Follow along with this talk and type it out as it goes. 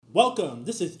Welcome.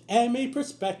 This is Anime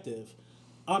Perspective.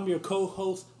 I'm your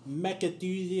co-host,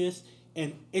 Mechenthusiast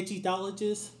and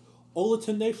Itchydologist,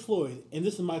 Olatunde Floyd, and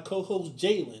this is my co-host,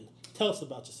 Jalen. Tell us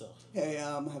about yourself. Hey,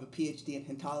 I have a PhD in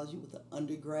hentology with an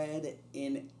undergrad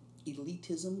in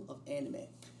elitism of anime.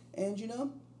 And,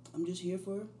 I'm just here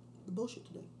for the bullshit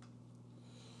today.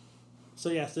 So,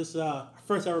 yes, this is our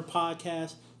first ever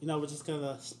podcast. We're just going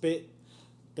to spit.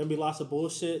 Going to be lots of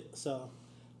bullshit. So,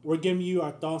 we're giving you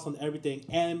our thoughts on everything.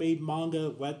 Anime,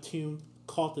 manga, webtoon,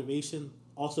 cultivation,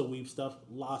 also weeb stuff.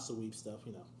 Lots of weeb stuff,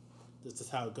 This is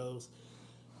how it goes.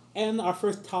 And our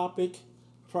first topic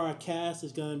for our cast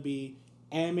is going to be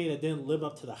anime that didn't live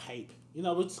up to the hype.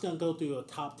 We're just going to go through a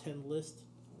top 10 list.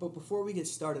 But before we get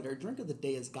started, our drink of the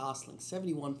day is Gosling,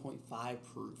 71.5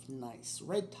 proof. Nice.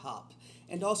 Red top.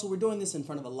 And also, we're doing this in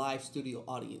front of a live studio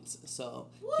audience. So,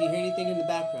 if you hear anything in the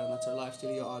background, that's our live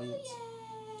studio audience.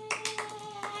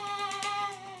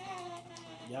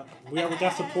 Yep. We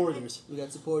got supporters. We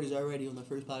got supporters already on the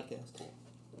first podcast.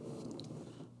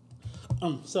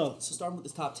 So starting with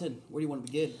this top 10, where do you want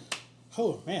to begin?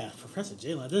 Oh man, Professor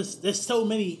Jalen, there's so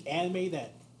many anime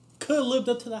that could have lived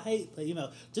up to the hype, but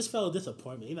just felt a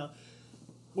disappointment.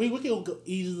 We can go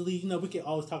easily, we can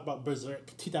always talk about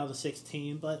Berserk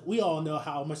 2016, but we all know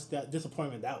how much that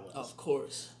disappointment that was. Of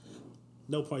course.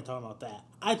 No point talking about that.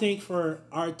 I think for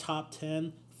our top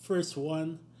 10, first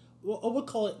one, we'll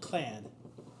call it Clan.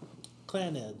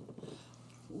 Clan Ed.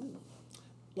 Ooh.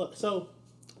 Look, so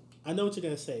I know what you're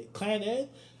gonna say. Clan Ed,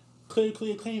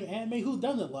 critically acclaimed anime. Who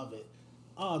doesn't love it?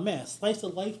 Oh man, slice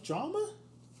of life drama,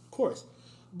 of course.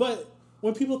 But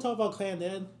when people talk about Clan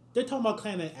Ed, they're talking about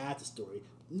Clan Ed after story.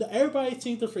 Everybody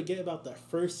seems to forget about the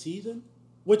first season,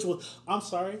 which was, I'm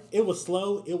sorry, it was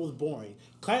slow, it was boring.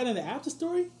 Clan Ed after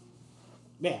story,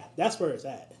 man, that's where it's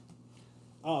at.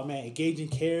 Oh man, engaging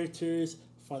characters,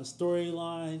 fun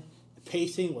storyline,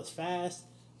 pacing was fast.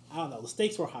 I don't know, the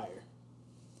stakes were higher.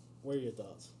 What are your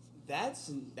thoughts? That's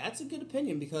a good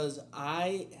opinion because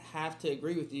I have to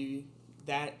agree with you.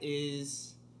 That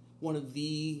is one of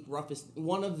the roughest.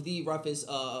 What do they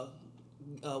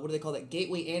call that?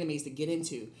 Gateway animes to get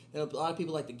into that a lot of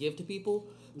people like to give to people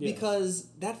because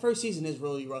that first season is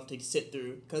really rough to sit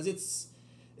through because it's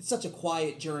such a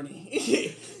quiet journey.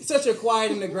 It's such a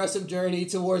quiet and aggressive journey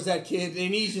towards that kid,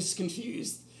 and he's just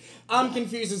confused. I'm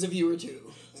confused as a viewer too.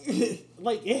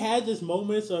 Like it had just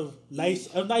moments of nice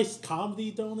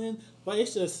comedy thrown in, but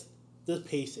it's just the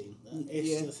pacing.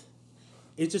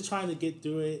 It's just trying to get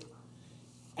through it.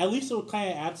 At least with kind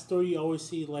of app story, you always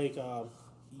see like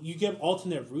you get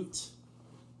alternate routes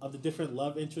of the different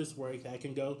love interests where that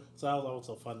can go. So that was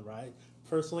also a fun ride.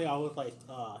 Personally, I would like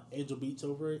Angel Beats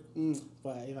over it,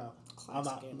 but I'm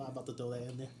not about to throw that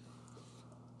in there.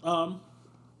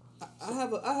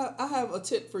 I have a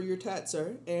tip for your tat,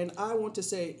 sir, and I want to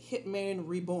say Hitman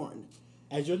Reborn.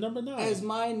 As your number 9. As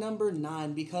my number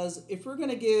 9, because if we're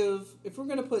gonna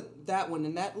put that one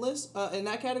in that list, in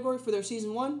that category for their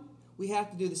season 1, we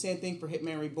have to do the same thing for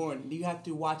Hitman Reborn. You have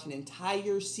to watch an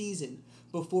entire season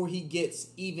before he gets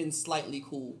even slightly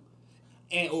cool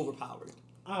and overpowered.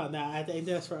 Oh, no, I think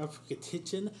that's for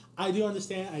competition. I do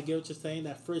understand. I get what you're saying.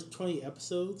 That first 20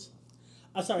 episodes.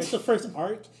 I'm sorry, it's the first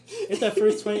arc. It's that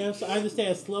first 20 episodes. I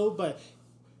understand it's slow, but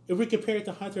if we compare it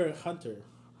to Hunter x Hunter,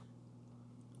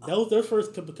 their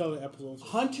first couple of episodes.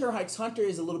 Hunter x Hunter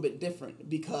is a little bit different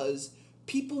because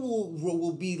people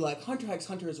will be like, Hunter x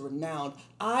Hunter is renowned.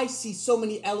 I see so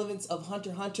many elements of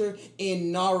Hunter x Hunter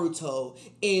in Naruto,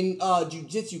 in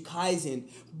Jujutsu Kaisen,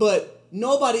 but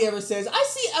nobody ever says, I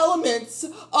see elements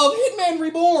of Hitman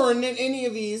Reborn in any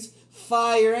of these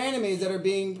fire animes that are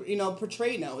being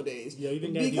portrayed nowadays. Yeah,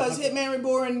 because Hitman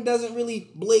Reborn doesn't really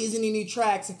blaze any new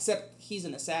tracks except he's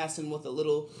an assassin with a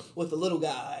little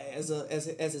guy as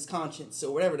his conscience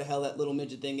or whatever the hell that little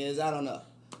midget thing is. I don't know.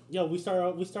 Yo, we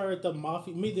started the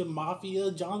mafia, made the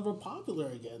mafia genre popular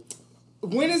again.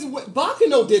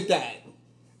 Bakuno did that?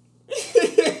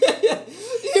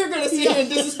 You're gonna sit here and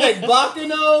disrespect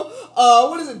Bakuno?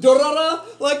 What is it, Dorara?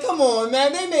 Like, come on,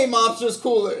 man, they made mobsters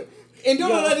cooler. And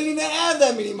Dorara didn't even have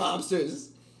that many mobsters.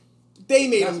 They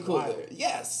made them cooler. Wild.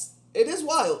 Yes, it is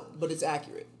wild, but it's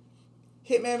accurate.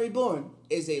 Hitman Reborn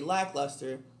is a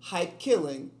lackluster,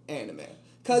 hype-killing anime.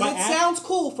 Because it sounds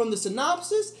cool from the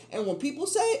synopsis, and when people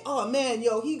say, oh man,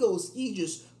 he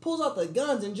just pulls out the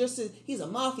guns and just says, he's a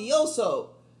mafioso.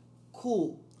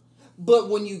 Cool. But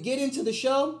when you get into the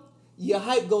show, your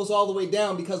hype goes all the way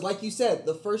down because, like you said,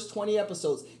 the first 20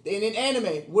 episodes, in an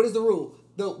anime, what is the rule?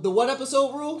 The what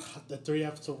episode rule? The 3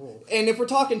 episode rule. And if we're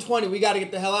talking 20, we got to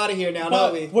get the hell out of here now,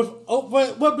 don't we?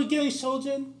 What beginning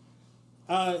Shonen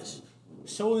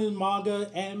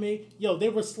manga, anime, they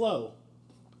were slow.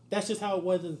 That's just how it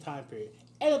was in the time period.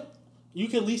 And you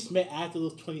can at least admit after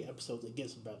those 20 episodes, it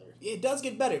gets better. It does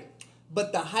get better.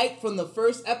 But the hype from the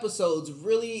first episodes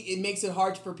really, it makes it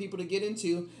hard for people to get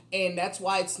into. And that's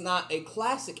why it's not a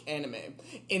classic anime.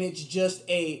 And it's just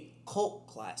a cult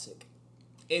classic.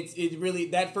 It really,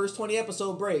 that first 20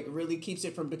 episode break really keeps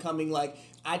it from becoming like,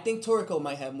 I think Toriko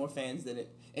might have more fans than it.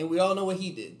 And we all know what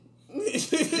he did.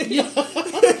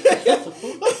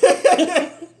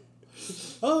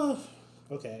 Oh,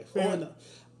 okay, fair enough.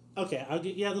 Okay, I'll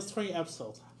get those 20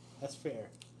 episodes. That's fair.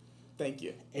 Thank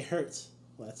you. It hurts.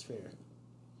 Well, that's fair.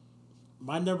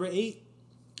 My number 8,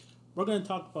 we're gonna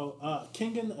talk about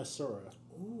Kengan Asura.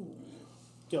 Ooh.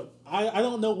 Yo, I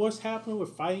don't know what's happening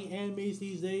with fighting animes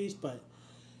these days, but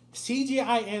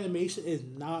CGI animation is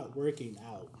not working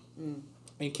out. And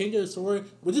Kengan Asura,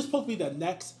 which is supposed to be the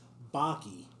next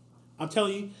Baki. I'm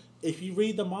telling you, if you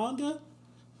read the manga,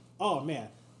 oh man,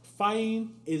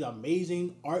 fighting is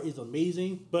amazing, art is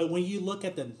amazing, but when you look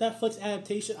at the Netflix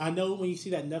adaptation, I know when you see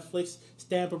that Netflix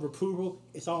stamp of approval,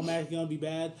 it's automatically going to be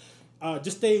bad.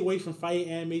 Just stay away from fighting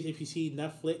animes if you see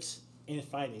Netflix and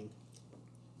fighting.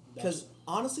 Because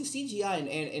honestly,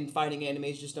 CGI and fighting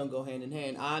animes just don't go hand in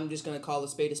hand. I'm just going to call a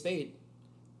spade a spade.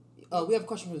 We have a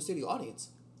question from the studio audience.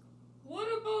 What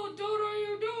about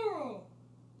Dorohedoro?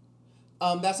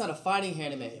 That's not a fighting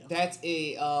anime. That's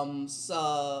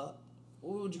a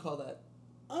what would you call that?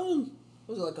 Was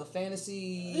it like a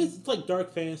fantasy? It's like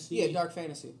dark fantasy. Yeah, dark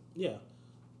fantasy. Yeah.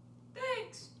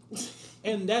 Thanks.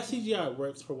 And that CGI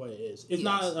works for what it is. It's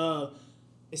not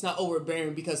it's not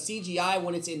overbearing because CGI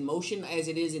when it's in motion as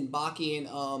it is in Baki and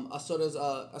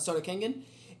Asura Kengan,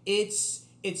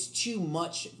 it's too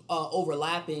much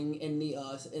overlapping in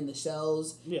the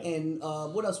cells. Yeah. And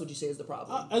what else would you say is the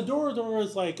problem? Dora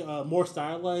is like more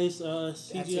stylized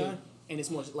CGI. And it's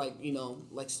more like,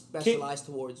 specialized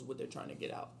towards what they're trying to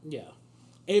get out. Yeah.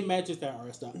 It matches that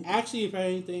art style. Actually, if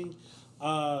anything,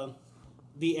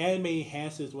 the anime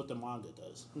enhances what the manga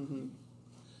does. Mm-hmm.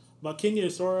 But Kengan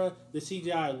Asura, the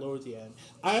CGI lowers the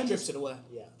anime. Strips it away.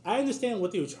 Yeah. I understand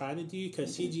what they were trying to do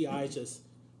because CGI is just,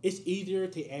 it's easier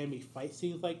to animate fight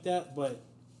scenes like that, but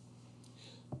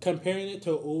comparing it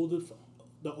to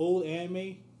the old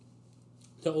anime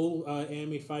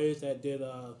fighters that did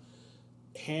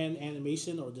hand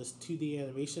animation or just 2D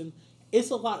animation,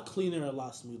 it's a lot cleaner and a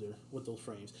lot smoother with those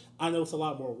frames. I know it's a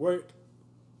lot more work,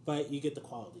 but you get the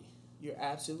quality. You're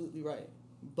absolutely right.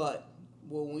 But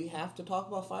when we have to talk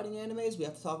about fighting animes, we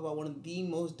have to talk about one of the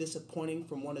most disappointing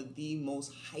from one of the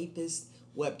most hypest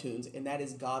webtoons, and that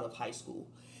is God of High School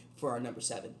for our number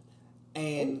 7.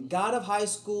 And God of High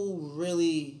School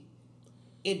really,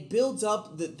 it builds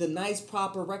up the nice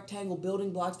proper rectangle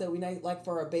building blocks that we like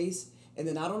for our base. And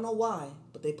then I don't know why,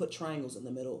 but they put triangles in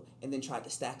the middle and then tried to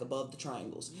stack above the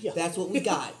triangles. Yeah. That's what we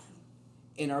got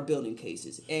in our building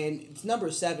cases. And it's number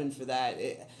 7 for that.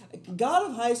 God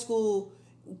of High School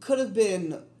could have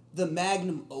been the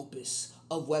magnum opus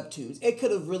of webtoons. It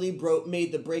could have really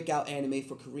made the breakout anime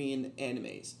for Korean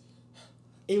animes.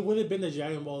 It would have been the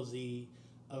Dragon Ball Z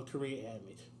of Korean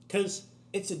anime. Because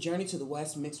it's a journey to the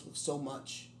West mixed with so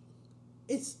much.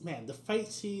 The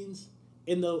fight scenes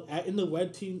in the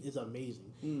webtoon is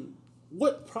amazing.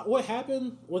 What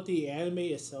happened with the anime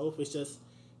itself is just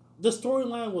the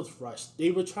storyline was rushed.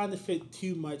 They were trying to fit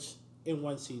too much in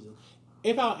one season.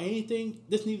 About anything,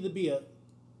 this needed to be a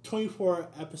 24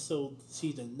 episode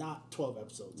season, not 12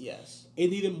 episodes. Yes. It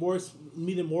needed more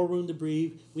room to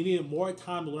breathe. We needed more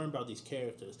time to learn about these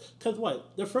characters. Because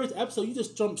the first episode, you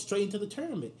just jump straight into the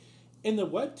tournament. In the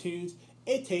webtoons,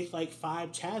 it takes like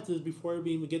 5 chapters before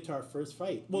we even get to our first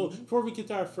fight. Well, before we get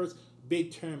to our first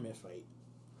big tournament fight.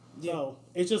 Yeah. So,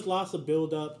 it's just lots of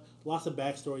build-up, lots of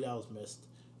backstory that was missed.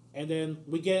 And then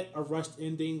we get a rushed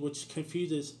ending, which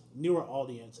confuses newer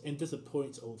audience and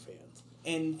disappoints old fans.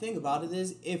 And the thing about it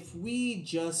is, if we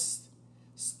just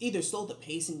either slowed the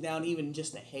pacing down even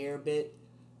just a hair bit,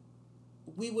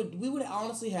 we would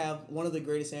honestly have one of the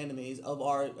greatest animes of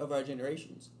our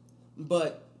generations.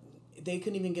 But they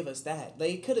couldn't even give us that.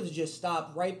 They could have just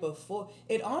stopped right before.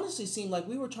 It honestly seemed like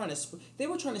they were trying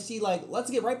to see like,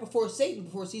 let's get right before Satan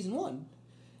before season 1.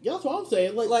 Yeah, that's what I'm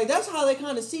saying. Like that's how they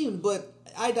kind of seemed. But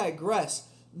I digress.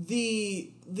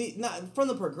 Not from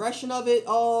the progression of it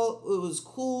all, it was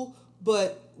cool.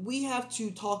 But we have to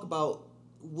talk about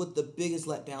what the biggest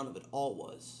letdown of it all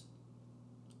was.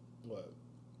 What?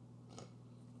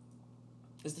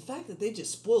 Is the fact that they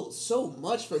just spoiled so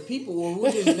much for people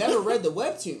who just never read the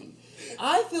webtoon.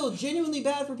 I feel genuinely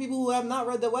bad for people who have not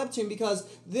read the webtoon because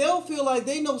they'll feel like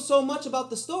they know so much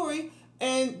about the story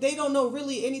and they don't know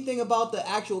really anything about the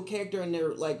actual character and their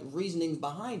like reasonings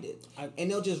behind it.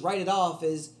 And they'll just write it off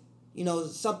as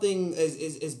something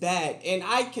is bad, and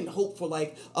I can hope for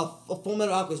like a Full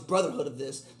Metal Alchemist Brotherhood of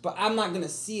this, but I'm not gonna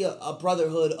see a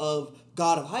Brotherhood of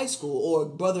God of High School or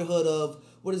Brotherhood of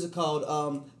what is it called,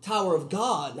 Tower of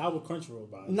God. Not with Crunchyroll,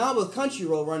 by Not with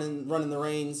Crunchyroll running the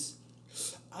reins.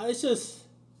 It's just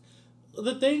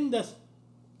the thing that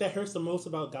hurts the most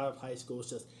about God of High School is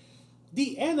just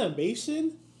the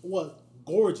animation was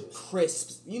gorgeous.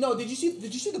 Crisps. Did you see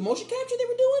the motion capture they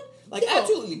were doing? Like Yeah.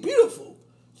 absolutely beautiful.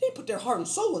 They put their heart and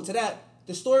soul into that.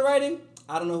 The story writing,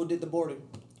 I don't know who did the boarding.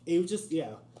 It was just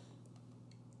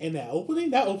And that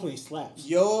opening slaps.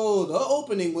 Yo, the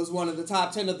opening was one of the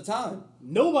top 10 of the time.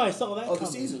 Nobody saw that Of the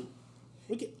coming. season.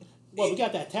 We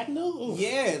got that techno? Ooh.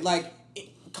 Yeah, like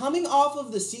coming off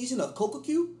of the season of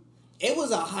Kokokyu, it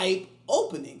was a hype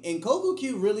opening, and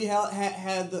Kokokyu really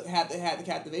had the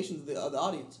captivation of the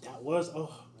audience. That was,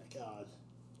 oh my god.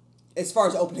 As far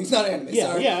as openings, not anime. Yeah,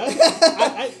 sorry. yeah.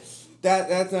 I,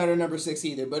 That's not our number 6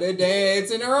 either, but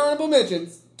it's in our honorable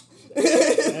mentions.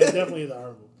 That definitely is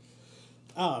horrible.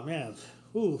 Oh man,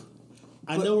 ooh!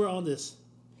 I know we're on this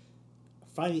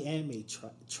fighting anime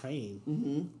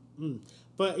train,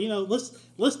 but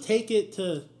let's take it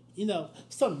to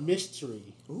some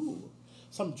mystery,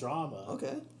 some drama.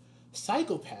 Okay.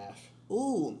 Psychopath.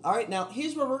 Ooh. All right. Now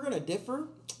here's where we're gonna differ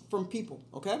from people.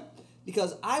 Okay.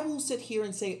 Because I will sit here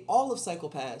and say all of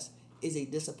Psychopaths is a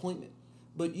disappointment.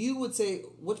 But you would say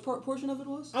which portion of it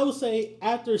was? I would say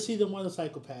after season 1 of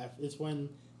Psychopath is when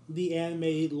the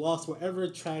anime lost whatever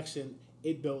attraction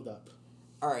it built up.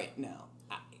 All right, now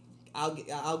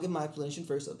I'll give my explanation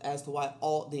first as to why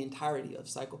the entirety of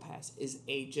Psychopaths is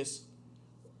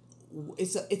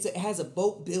it has a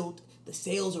boat built, the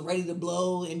sails are ready to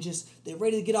blow, and just they're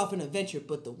ready to get off an adventure,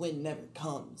 but the wind never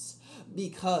comes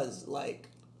because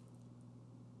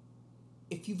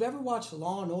if you've ever watched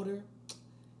Law and Order,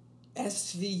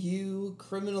 SVU,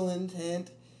 Criminal Intent,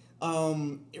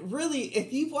 really,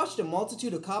 if you've watched a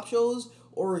multitude of cop shows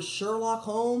or Sherlock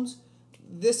Holmes,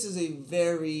 this is a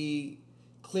very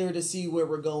clear to see where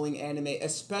we're going anime,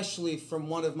 especially from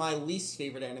one of my least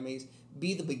favorite animes,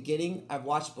 Be the Beginning. I've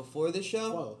watched before this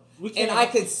show. Whoa. And I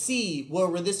could see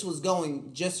where this was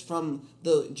going just from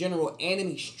the general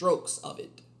anime strokes of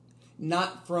it.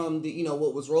 Not from the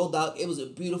what was rolled out. It was a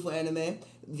beautiful anime.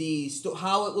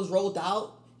 How it was rolled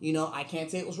out, I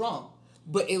can't say it was wrong.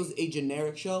 But it was a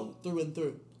generic show through and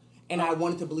through. And I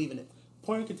wanted to believe in it.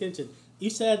 Point of contention. You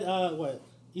said what?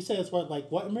 You said it's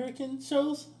what American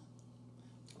shows?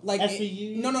 Like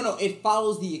SVU? No. It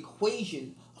follows the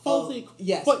equation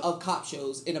of cop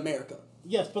shows in America.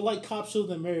 Yes, but like cop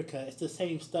shows in America, it's the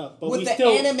same stuff. But with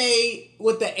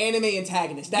the anime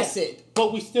antagonist. That's it.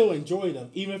 But we still enjoy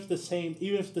them, even if the same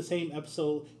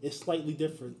episode is slightly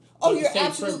different. Oh, you're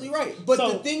absolutely right. But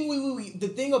the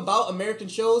thing about American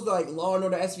shows like Law and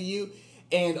Order, SVU,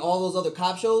 and all those other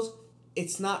cop shows,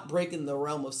 it's not breaking the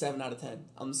realm of 7 out of 10.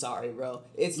 I'm sorry, bro.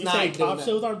 It's you not. Saying cop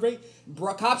shows aren't breaking?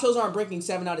 Cop shows aren't breaking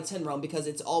 7 out of 10 realm because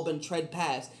it's all been tread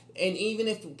past. And even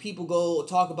if people go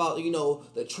talk about the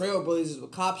trailblazers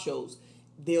with cop shows,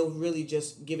 they'll really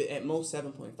just give it at most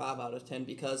 7.5 out of 10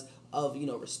 because of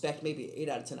respect, maybe 8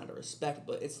 out of 10 out of respect.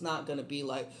 But it's not gonna be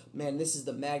like, man, this is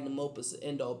the magnum opus,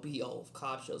 end all be all of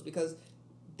cop shows because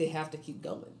they have to keep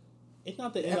going. It's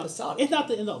not the end all. It's not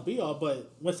the end all be all.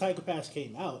 But when Psychopaths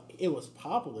came out, it was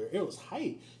popular. It was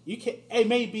hype. It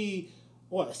may be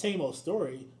same old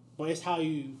story, but it's how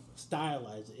you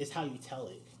stylize it. It's how you tell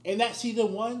it. And that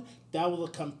season 1, that was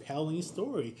a compelling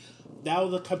story. That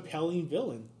was a compelling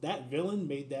villain. That villain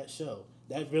made that show.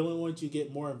 That villain wanted you to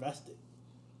get more invested.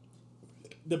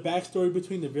 The backstory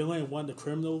between the villain and one of the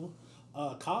criminal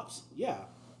cops, yeah.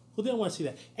 Who didn't want to see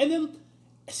that? And then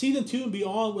season 2 and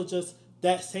beyond was just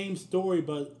that same story,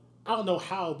 but I don't know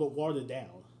how, but watered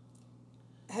down.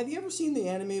 Have you ever seen the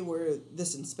anime where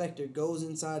this inspector goes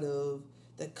inside of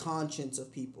the conscience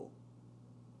of people?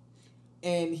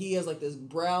 And he has this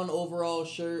brown overall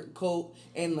shirt, coat,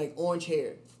 and orange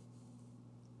hair.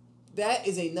 That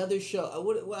is another show.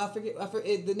 I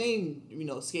forget the name.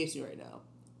 Escapes me right now.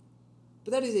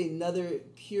 But that is another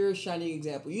pure shining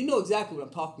example. You know exactly what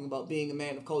I'm talking about. Being a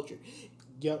man of culture.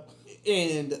 Yep.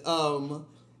 And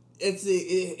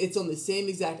it's on the same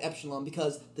exact echelon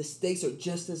because the stakes are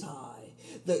just as high.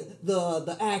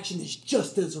 The action is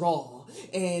just as raw,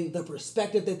 and the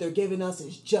perspective that they're giving us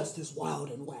is just as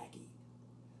wild and wacky.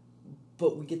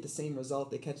 But we get the same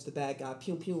result. They catch the bad guy.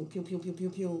 Pew, pew, pew, pew, pew, pew,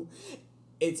 pew.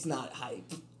 It's not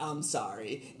hype. I'm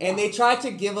sorry. And they tried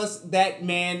to give us that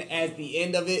man as the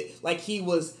end of it. Like he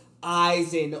was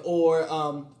Aizen or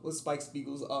was Spike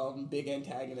Spiegel's big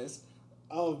antagonist.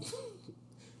 Oh,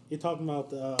 you're talking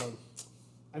about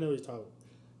I know what you're talking about.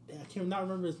 I can't not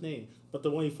remember his name, but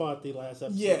the one he fought the last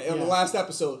episode. Yeah, in the last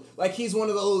episode. Like, he's one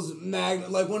of those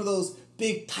like one of those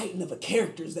big titan of a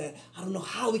characters that I don't know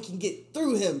how we can get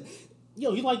through him.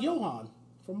 Yo, he's like Johan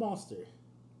from Monster.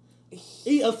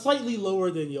 He slightly lower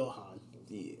than Johan.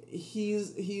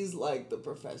 He's like the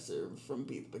professor from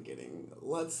the beginning.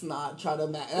 Let's not try to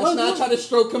try to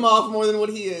stroke him off more than what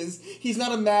he is. He's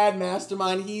not a mad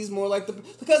mastermind. He's more like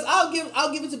because I'll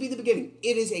give it to Be the Beginning.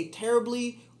 It is a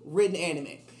terribly written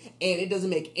anime, and it doesn't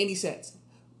make any sense.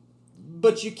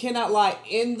 But you cannot lie.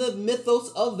 In the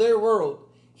mythos of their world,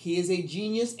 he is a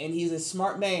genius and he's a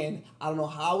smart man. I don't know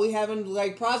how we haven't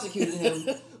like prosecuted him,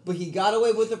 but he got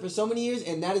away with it for so many years,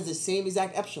 and that is the same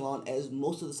exact echelon as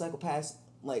most of the psychopaths,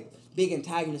 like big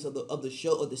antagonists of the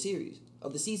show, of the series,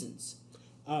 of the seasons.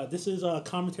 This is a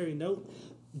commentary note.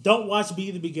 Don't watch Be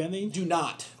the Beginning. Do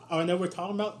not. I know we're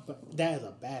talking about, but that is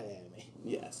a bad anime.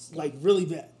 Yes. Like really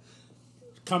bad.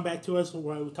 Come back to us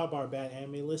when we talk about our bad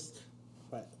anime list.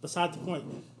 But besides the point,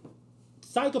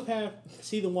 Psychopath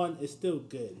season 1 is still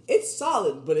good. It's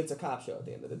solid, but it's a cop show at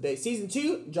the end of the day. Season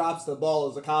 2 drops the ball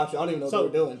as a cop show. I don't even know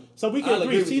what they're doing. So we can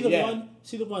agree.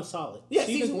 Season 1 solid. Yeah,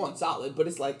 season 1 solid, but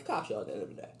it's like a cop show at the end of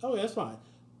the day. Oh, yeah, that's fine.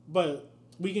 But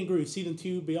we can agree. Season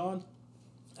 2 beyond.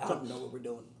 I don't know what we're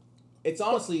doing. It's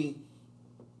honestly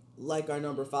like our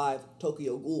number 5,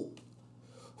 Tokyo Ghoul.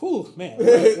 Whew, man.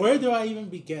 Where do I even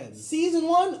begin? Season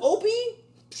 1, OP?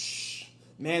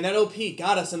 Man, that OP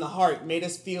got us in the heart, made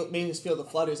us feel the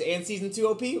flutters. And season 2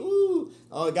 OP, ooh,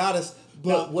 oh, it got us.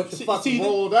 But what the fuck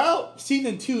rolled out?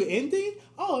 Season 2 ending?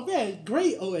 Oh man,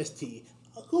 great OST.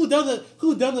 Who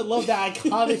doesn't love that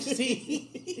iconic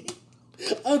scene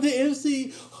of the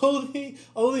MC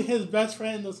holding his best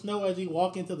friend in the snow as he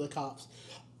walk into the cops?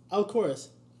 Of course,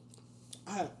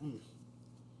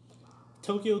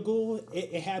 Tokyo Ghoul.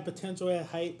 It had potential, it had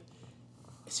hype.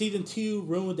 Season 2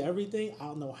 ruined everything. I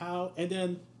don't know how. And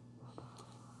then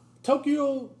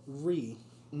Tokyo Re.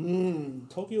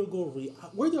 Tokyo Ghoul Re.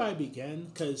 Where do I begin?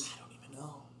 Because I don't even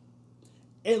know.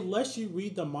 Unless you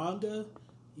read the manga,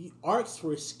 arcs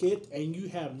were skipped and you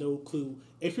have no clue.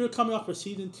 If you're coming off of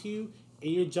season 2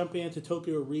 and you're jumping into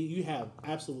Tokyo Re, you have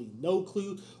absolutely no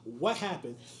clue what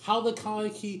happened. How the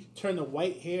Kaneki turned to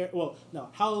white hair. Well, no.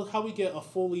 How we get a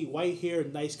fully white hair,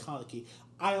 nice Kaneki.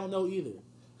 I don't know either.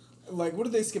 Like, what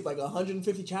did they skip? Like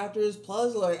 150 chapters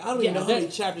plus? Like, I don't even know how many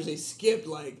chapters they skipped.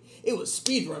 Like, it was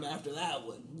speedrun after that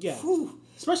one. Yeah. Whew.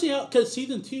 Especially because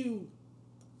season 2,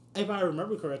 if I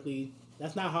remember correctly,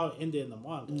 that's not how it ended in the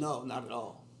manga. No, not at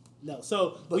all. No.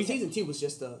 So, but season 2 was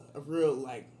just a real,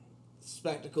 like,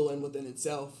 spectacle in within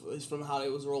itself, is from how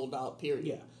it was rolled out, period.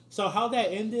 Yeah. So, how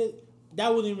that ended,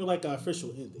 that wasn't even like an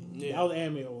official ending. Yeah. That was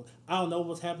anime. I don't know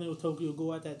what's happening with Tokyo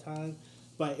Ghoul at that time,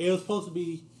 but it was supposed to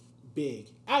be big.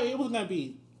 It was gonna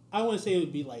be. I wouldn't say it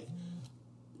would be like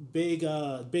big.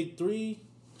 Big 3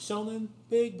 shonen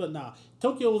big, but nah.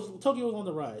 Tokyo was on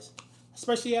the rise,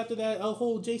 especially after that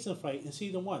whole Jason fight in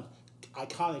season 1,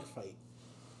 iconic fight,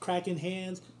 cracking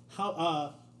hands.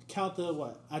 How count the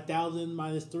 1,000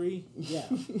 minus 3? Yeah,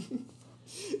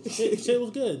 shit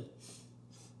was good.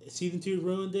 Season 2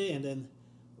 ruined it, and then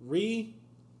Re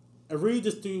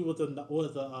just threw with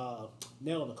a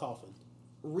nail in the coffin.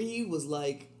 Re was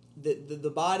like.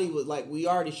 The body was like, we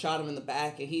already shot him in the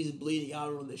back and he's bleeding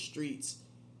out on the streets,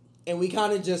 and we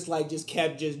kind of just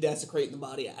kept desecrating the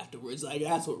body afterwards. Like,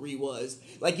 that's what Re was.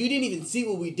 Like, you didn't even see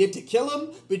what we did to kill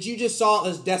him, but you just saw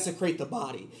us desecrate the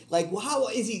body. Like, well, how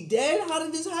is he dead? How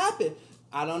did this happen?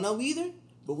 I don't know either,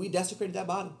 but we desecrated that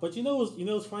body. But you know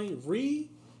what's funny?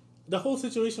 The whole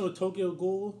situation with Tokyo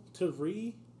Ghoul to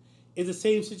Re is the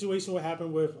same situation what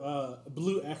happened with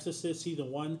Blue Exorcist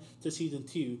season 1 to season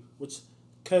 2, which.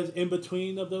 Because in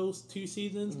between of those 2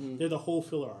 seasons, there's a whole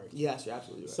filler arc. Yes, you're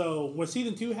absolutely right. So when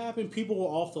season 2 happened, people were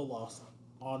also lost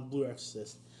on Blue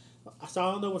Exorcist. So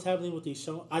I don't know what's happening with these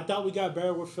shows. I thought we got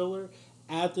better with filler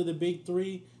after the big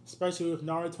 3, especially with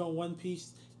Naruto and One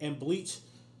Piece and Bleach.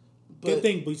 Good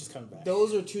thing Bleach is coming back.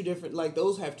 Those are 2 different. Like,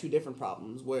 those have 2 different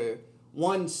problems. Where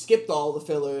one skipped all the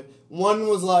filler. One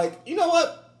was like, you know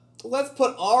what? Let's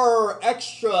put our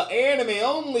extra anime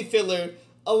only filler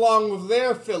along with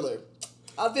their filler.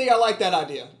 I think I like that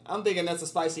idea. I'm thinking that's a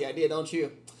spicy idea, don't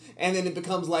you? And then it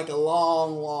becomes like a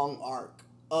long, long arc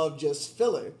of just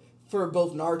filler for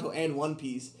both Naruto and One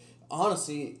Piece.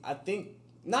 Honestly, I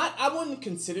wouldn't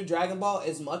consider Dragon Ball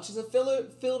as much as a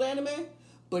filled anime,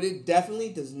 but it definitely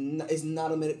is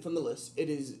not omitted from the list. It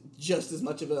is just as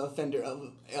much of an offender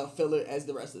of a filler as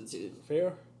the rest of the season.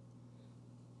 Fair.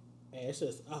 Man, it's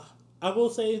just I will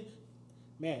say,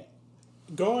 man,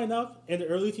 growing up in the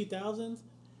early 2000s,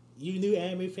 you knew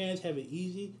anime fans have it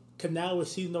easy Cause now with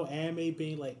seasonal anime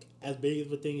being like as big as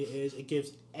the thing it is, it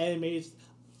gives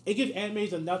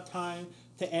animes enough time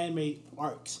to animate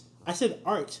arcs. I said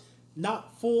arcs,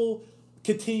 not full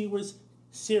continuous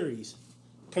series.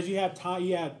 Cause you have time,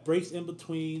 you have breaks in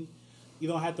between. You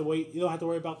don't have to wait. You don't have to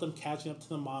worry about them catching up to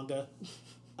the manga.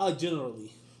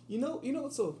 Generally. You know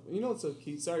what's so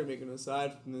cute. Sorry to make an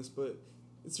aside from this, but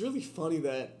it's really funny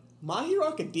that My Hero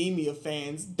Academia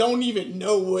fans don't even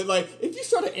know what, like, if you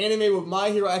start an anime with My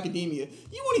Hero Academia,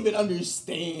 you won't even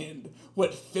understand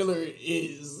what filler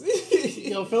is.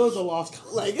 Filler's a lost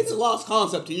concept. Like, it's a lost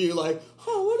concept to you. Like,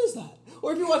 what is that?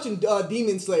 Or if you're watching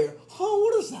Demon Slayer,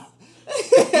 what is that?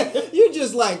 You're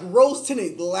just like rose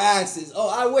tinted glasses. Oh,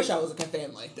 I wish I was a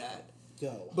fan like that.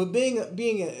 Yo. But being a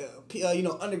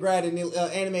undergrad in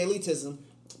anime elitism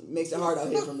makes it hard out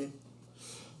here for me.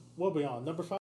 What are we on? Number 5?